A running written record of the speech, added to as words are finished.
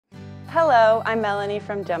Hello, I'm Melanie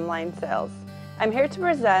from Gemline Sales. I'm here to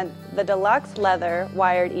present the Deluxe Leather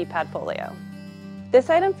Wired Padfolio. This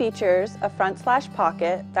item features a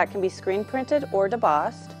front/pocket that can be screen printed or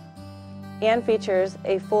debossed and features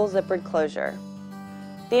a full zippered closure.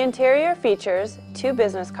 The interior features 2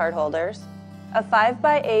 business card holders, a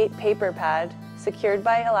 5x8 paper pad secured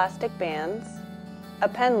by elastic bands, a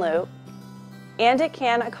pen loop, and it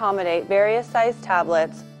can accommodate various sized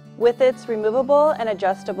tablets with its removable and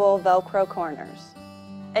adjustable Velcro corners.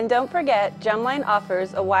 And don't forget, Gemline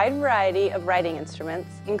offers a wide variety of writing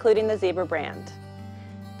instruments, including the Zippered brand.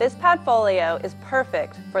 This Padfolio is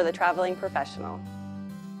perfect for the traveling professional.